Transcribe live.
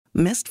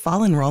Missed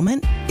fall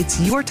enrollment? It's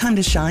your time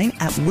to shine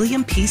at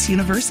William Peace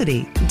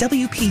University.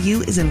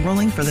 WPU is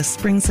enrolling for the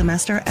spring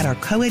semester at our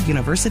co-ed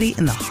university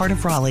in the heart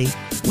of Raleigh.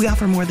 We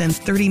offer more than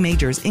 30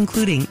 majors,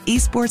 including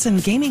esports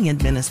and gaming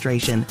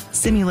administration,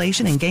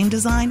 simulation and game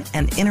design,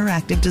 and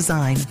interactive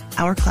design.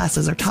 Our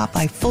classes are taught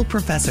by full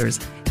professors,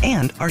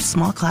 and our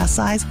small class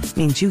size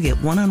means you get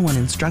one-on-one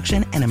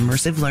instruction and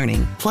immersive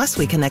learning. Plus,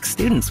 we connect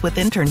students with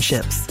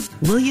internships.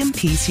 William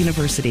Peace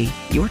University,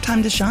 your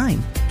time to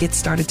shine. Get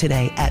started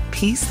today at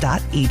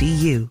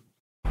peace.edu.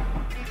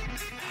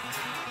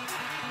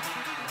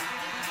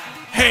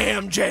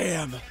 Ham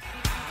Jam.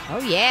 Oh,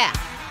 yeah.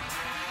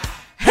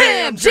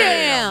 Ham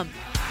Jam.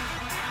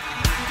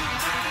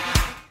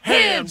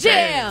 Ham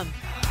Jam.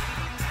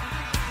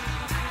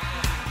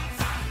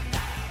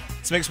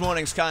 It's Mixed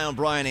Mornings, Kyle,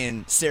 Brian,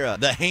 and Sarah.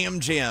 The Ham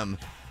Jam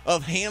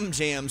of Ham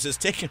Jams is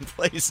taking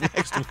place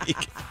next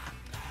week.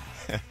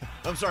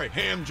 I'm sorry,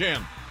 Ham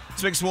Jam.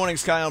 It's Mixed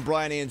Mornings, Kyle,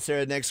 Brian, and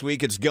Sarah. Next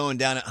week, it's going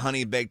down at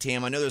Honey Baked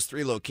Ham. I know there's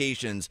 3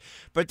 locations,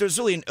 but there's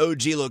really an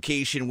OG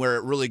location where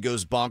it really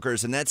goes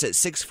bonkers, and that's at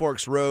Six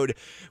Forks Road.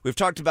 We've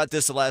talked about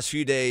this the last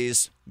few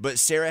days, but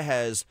Sarah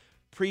has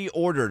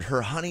pre-ordered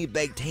her honey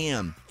baked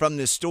ham from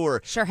this store.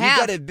 Sure have.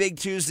 You've got a big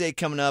Tuesday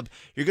coming up.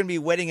 You're going to be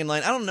waiting in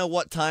line. I don't know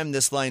what time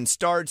this line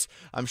starts.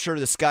 I'm sure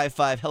the Sky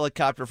 5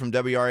 helicopter from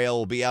WRAL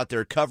will be out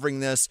there covering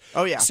this.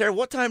 Oh, yeah. Sarah,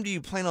 what time do you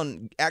plan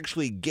on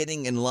actually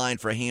getting in line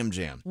for Ham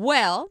Jam?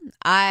 Well,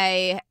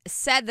 I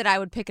said that I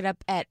would pick it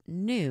up at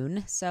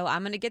noon, so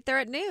I'm going to get there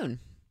at noon.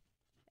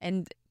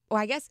 And,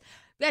 well, I guess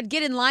I'd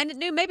get in line at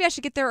noon. Maybe I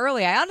should get there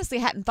early. I honestly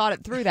hadn't thought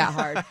it through that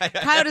hard.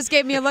 Kyle just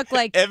gave me a look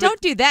like, don't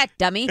do that,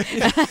 dummy.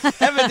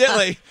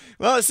 Evidently.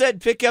 Well, it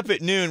said pick up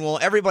at noon. Well,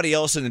 everybody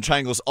else in the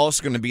triangle is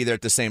also going to be there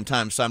at the same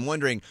time. So I'm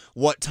wondering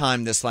what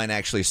time this line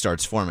actually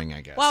starts forming,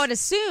 I guess. Well, I would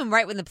assume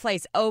right when the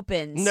place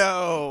opens.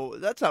 No,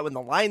 that's not when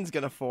the line's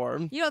gonna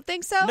form. You don't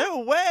think so? No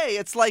way.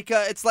 It's like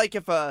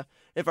if a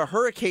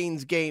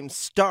Hurricanes game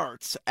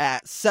starts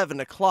at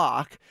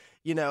 7:00.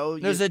 You know,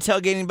 There's the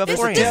tailgating This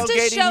beforehand. just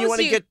tailgating. shows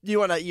You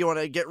want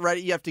to get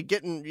ready. You have to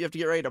get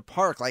ready to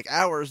park like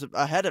hours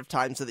ahead of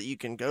time so that you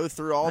can go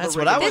through all That's the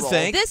what I would rigmarole.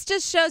 think. This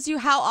just shows you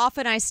how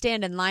often I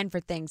stand in line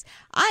for things.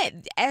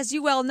 As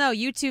you well know,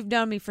 you two've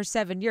known me for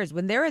 7 years.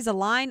 When there is a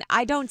line,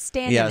 I don't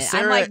stand in it.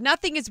 Sarah, I'm like,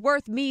 nothing is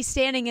worth me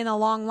standing in a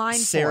long line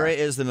Sarah for.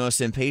 is the most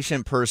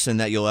impatient person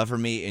that you'll ever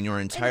meet in your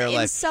entire In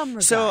life. some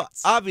regards. So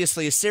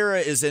obviously,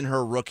 Sarah is in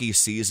her rookie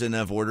season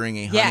of ordering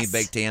a honey Yes,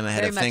 baked ham ahead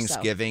very of much so.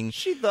 Thanksgiving.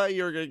 She thought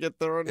you were gonna get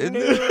there on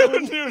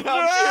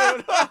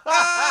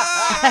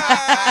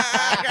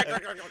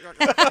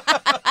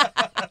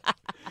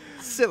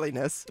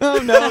silliness. Oh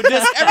no!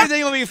 Just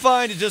everything will be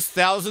fine. Just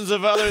thousands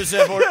of others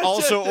have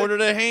also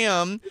ordered a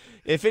ham.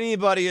 If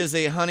anybody is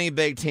a honey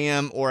baked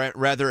ham, or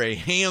rather a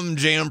ham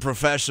jam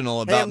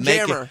professional about Ham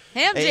making jammer.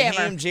 Ham a jammer.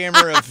 ham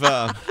jammer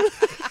of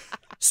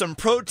some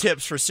pro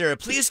tips for Sarah,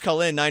 please call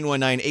in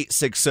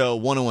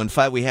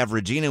 919-860-1015. We have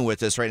Regina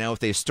with us right now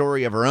with a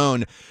story of her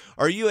own.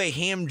 Are you a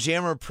ham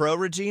jammer pro,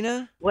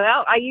 Regina?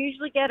 Well, I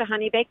usually get a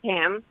honey baked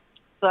ham,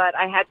 but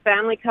I had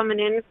family coming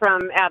in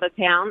from out of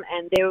town,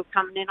 and they were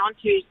coming in on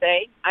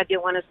Tuesday. I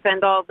didn't want to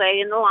spend all day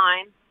in the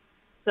line,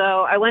 so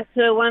I went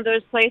to one of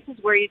those places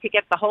where you could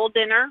get the whole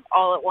dinner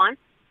all at once.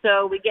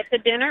 So we get the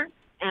dinner,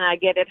 and I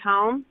get it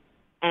home,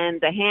 and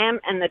the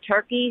ham and the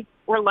turkey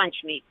were lunch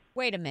meat.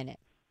 Wait a minute.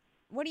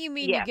 What do you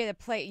mean Yeah. you get a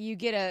plate? You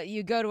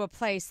go to a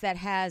place that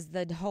has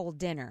the whole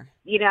dinner.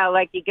 You know,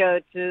 like you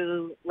go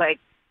to like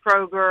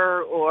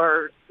Kroger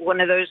or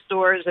one of those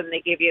stores, and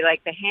they give you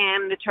like the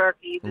ham, the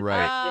turkey, the Right.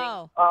 dressing,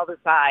 Oh. all the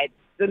sides.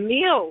 The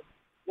meal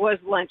was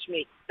lunch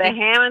meat. The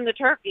ham and the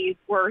turkey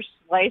were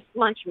sliced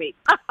lunch meat.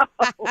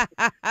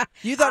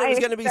 You thought it was I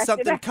going to be expected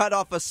something it. cut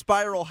off a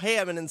spiral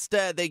ham, and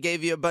instead they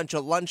gave you a bunch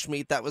of lunch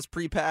meat that was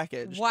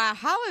prepackaged. Wow,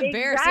 how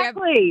embarrassing!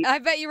 Exactly. I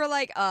bet you were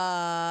like,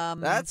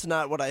 That's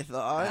not what I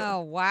thought.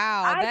 Oh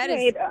wow,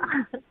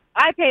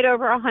 I paid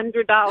over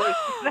 $100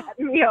 for that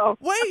meal.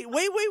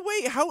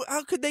 Wait.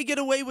 How could they get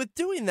away with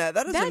doing that?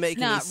 That doesn't that's make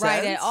not any sense.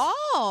 right at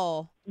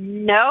all.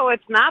 No,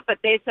 it's not, but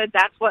they said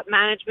that's what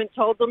management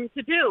told them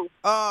to do.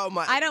 Oh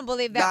my! I don't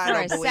believe that I for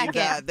don't a believe second.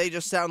 that. They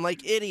just sound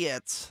like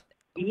idiots.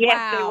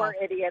 Yes, they Wow. were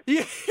idiots.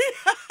 Yes,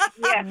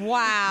 Yes,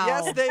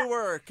 Wow. they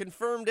were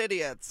confirmed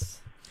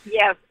idiots.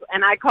 yes.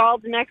 And I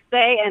called the next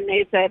day, and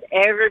they said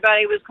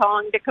everybody was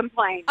calling to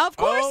complain. Of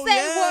course Oh, they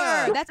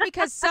yeah. were. That's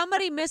because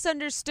somebody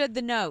misunderstood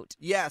the note.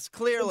 Yes,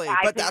 clearly, I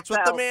but think that's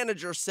what the so.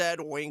 manager said.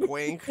 Wink,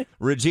 wink.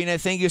 Regina,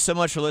 thank you so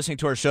much for listening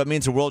to our show. It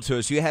means the world to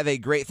us. You have a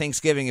great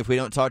Thanksgiving if we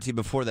don't talk to you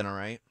before then, all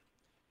right?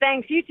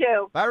 Thanks, you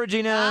too. Bye,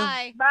 Regina.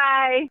 Bye.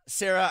 Bye.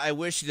 Sarah, I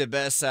wish you the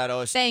best. I'd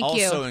Thank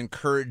you. also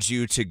encourage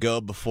you to go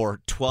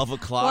before 12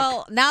 o'clock.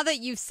 Well, now that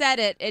you've said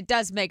it, it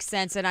does make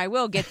sense, and I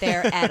will get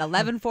there at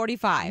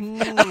 11:45.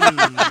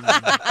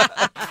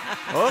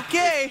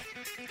 Okay.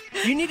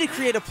 You need to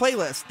create a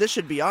playlist. This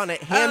should be on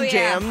it. Ham Oh, yeah.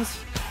 jams.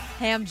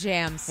 Ham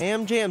jams.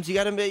 Ham jams. You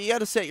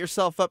gotta set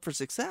yourself up for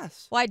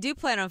success. Well, I do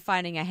plan on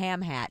finding a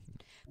ham hat.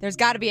 There's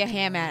got to be a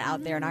ham hat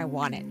out there, and I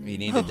want it. You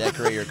need to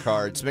decorate your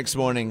cards. Mixed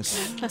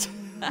Mornings.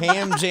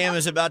 Ham Jam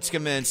is about to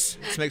commence.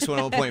 It's Mix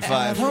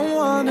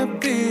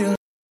 101.5.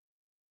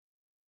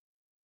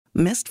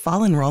 Missed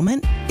fall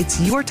enrollment?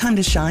 It's your time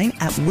to shine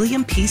at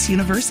William Peace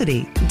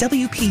University.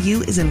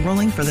 WPU is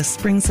enrolling for the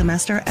spring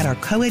semester at our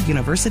co-ed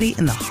university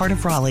in the heart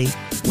of Raleigh.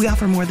 We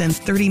offer more than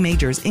 30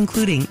 majors,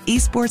 including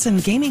esports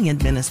and gaming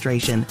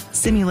administration,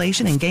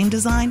 simulation and game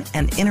design,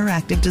 and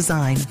interactive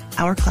design.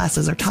 Our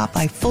classes are taught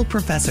by full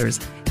professors,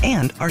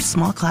 and our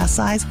small class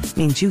size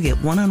means you get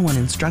one-on-one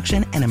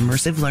instruction and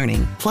immersive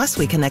learning. Plus,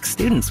 we connect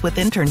students with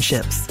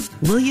internships.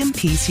 William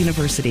Peace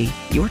University,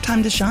 your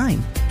time to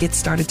shine. Get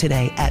started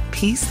today at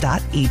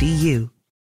peace.edu.